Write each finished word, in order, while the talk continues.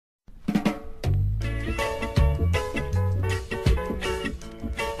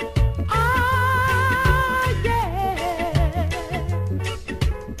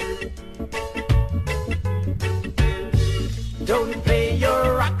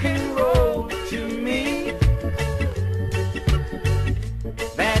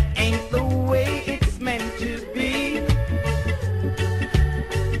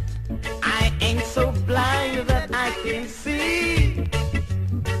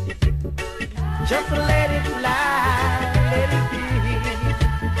Just let it lie, let it be.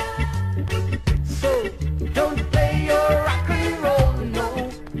 So don't play your rock and roll, no.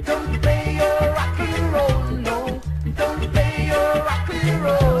 Don't play your rock and roll, no. Don't play your rock and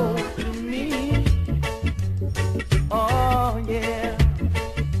roll to me. Oh yeah.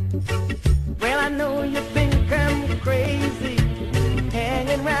 Well, I know you think I'm crazy,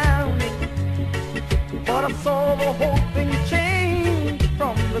 hanging around me, but I saw the whole thing change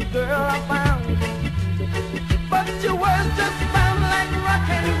from the girl I found. But your words just sound like rock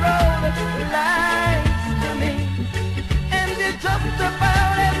and roll lies to me, and you're just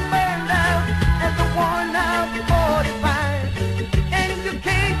about as burned out as a worn out 45, and you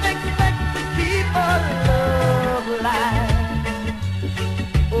can't expect to keep a love alive.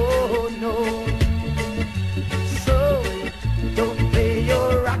 Oh no. So don't play your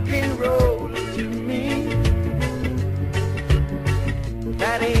rock and roll to me.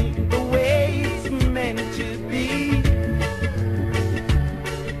 That ain't the way it's meant to be.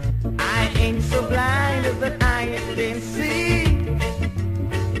 I ain't so blind that I can't see.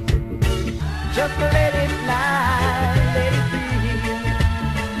 Just let it lie, let it be.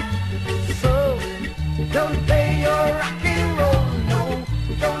 So don't play your rock and roll, no.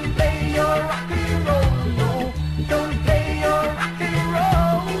 Don't play your rock and roll, no. Don't play your rock and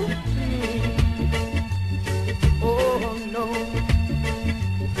roll to me. Oh no.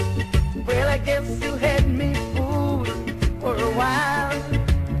 Well, I guess you had me fooled for a while.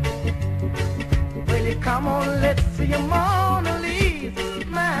 Well, you come on, let's see your Mona Lisa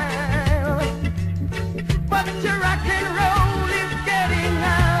smile. But your rock and roll is getting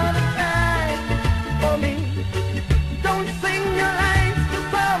out of time for me. Don't sing your lines to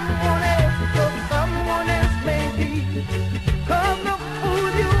someone else, so someone else maybe. 'Cause the fool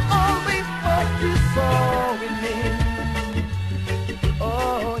you always thought you saw in me.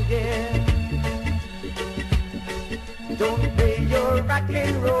 Oh yeah.